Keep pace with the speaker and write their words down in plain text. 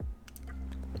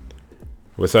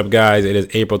What's up, guys? It is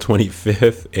April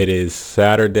 25th. It is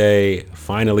Saturday.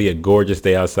 Finally, a gorgeous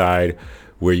day outside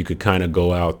where you could kind of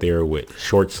go out there with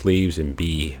short sleeves and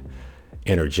be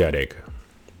energetic.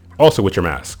 Also, with your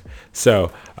mask.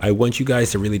 So, I want you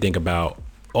guys to really think about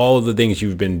all of the things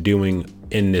you've been doing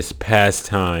in this past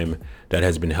time that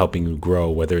has been helping you grow,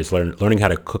 whether it's learning how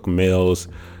to cook meals,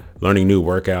 learning new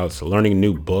workouts, learning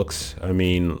new books.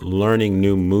 Learning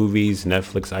new movies,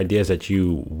 Netflix ideas that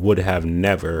you would have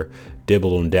never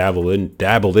dabbled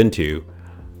into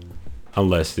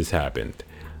unless this happened.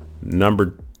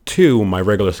 Number two, my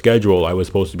regular schedule. I was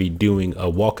supposed to be doing a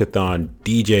walkathon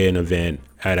DJing event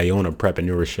at Iona Prep in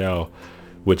New Rochelle,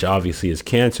 which obviously is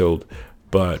canceled.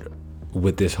 But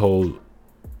with this whole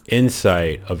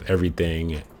insight of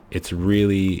everything, it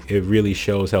really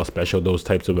shows how special those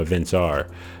types of events are.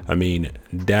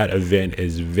 That event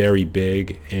is very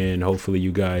big, and hopefully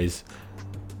you guys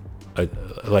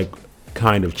like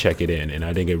kind of check it in, and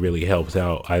I think it really helps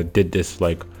out. I did this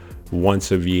like once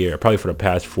a year, probably for the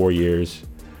past 4 years,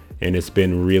 and it's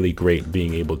been really great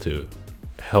being able to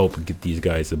help get these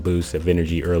guys a boost of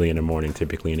energy early in the morning,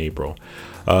 typically in April.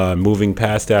 Moving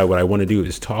past that, what I want to do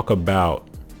is talk about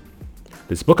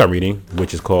this book I'm reading,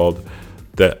 which is called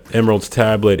The Emerald's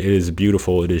Tablet. It is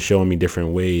beautiful. It is showing me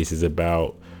different ways. It's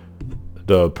about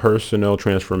the personal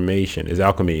transformation, is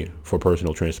alchemy for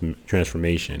personal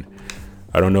transformation.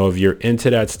 I don't know if you're into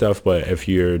that stuff, but if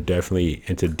you're definitely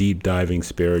into deep diving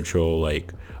spiritual,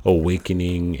 like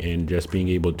awakening and just being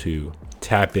able to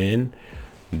tap in,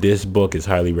 this book is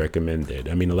highly recommended.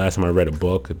 The last time I read a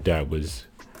book that was,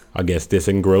 I guess, this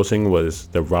engrossing was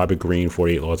the Robert Greene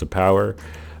 48 Laws of Power.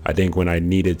 I think when I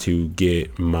needed to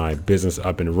get my business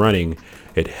up and running,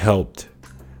 it helped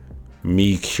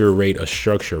me curate a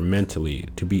structure mentally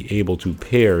to be able to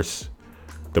pierce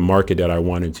the market that I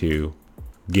wanted to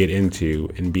get into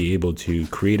and be able to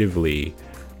creatively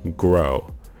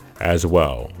grow as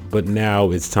well. But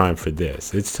now it's time for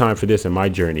this. It's time for this in my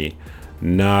journey,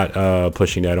 not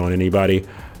pushing that on anybody.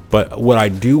 But what I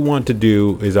do want to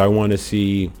do is I want to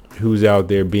see who's out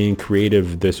there being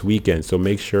creative this weekend. So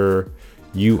make sure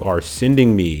you are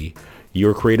sending me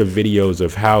your creative videos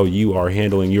of how you are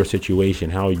handling your situation,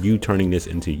 how are you turning this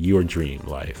into your dream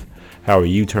life, how are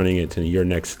you turning it to your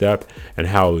next step, and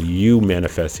how are you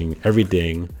manifesting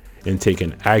everything and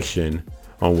taking action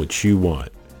on what you want.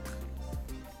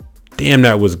 Damn,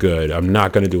 that was good. I'm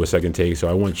not going to do a second take, so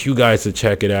I want you guys to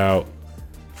check it out.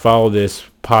 Follow this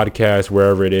podcast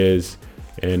wherever it is,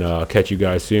 and catch you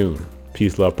guys soon.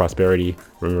 Peace, love, prosperity.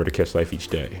 Remember to catch life each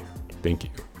day. Thank you.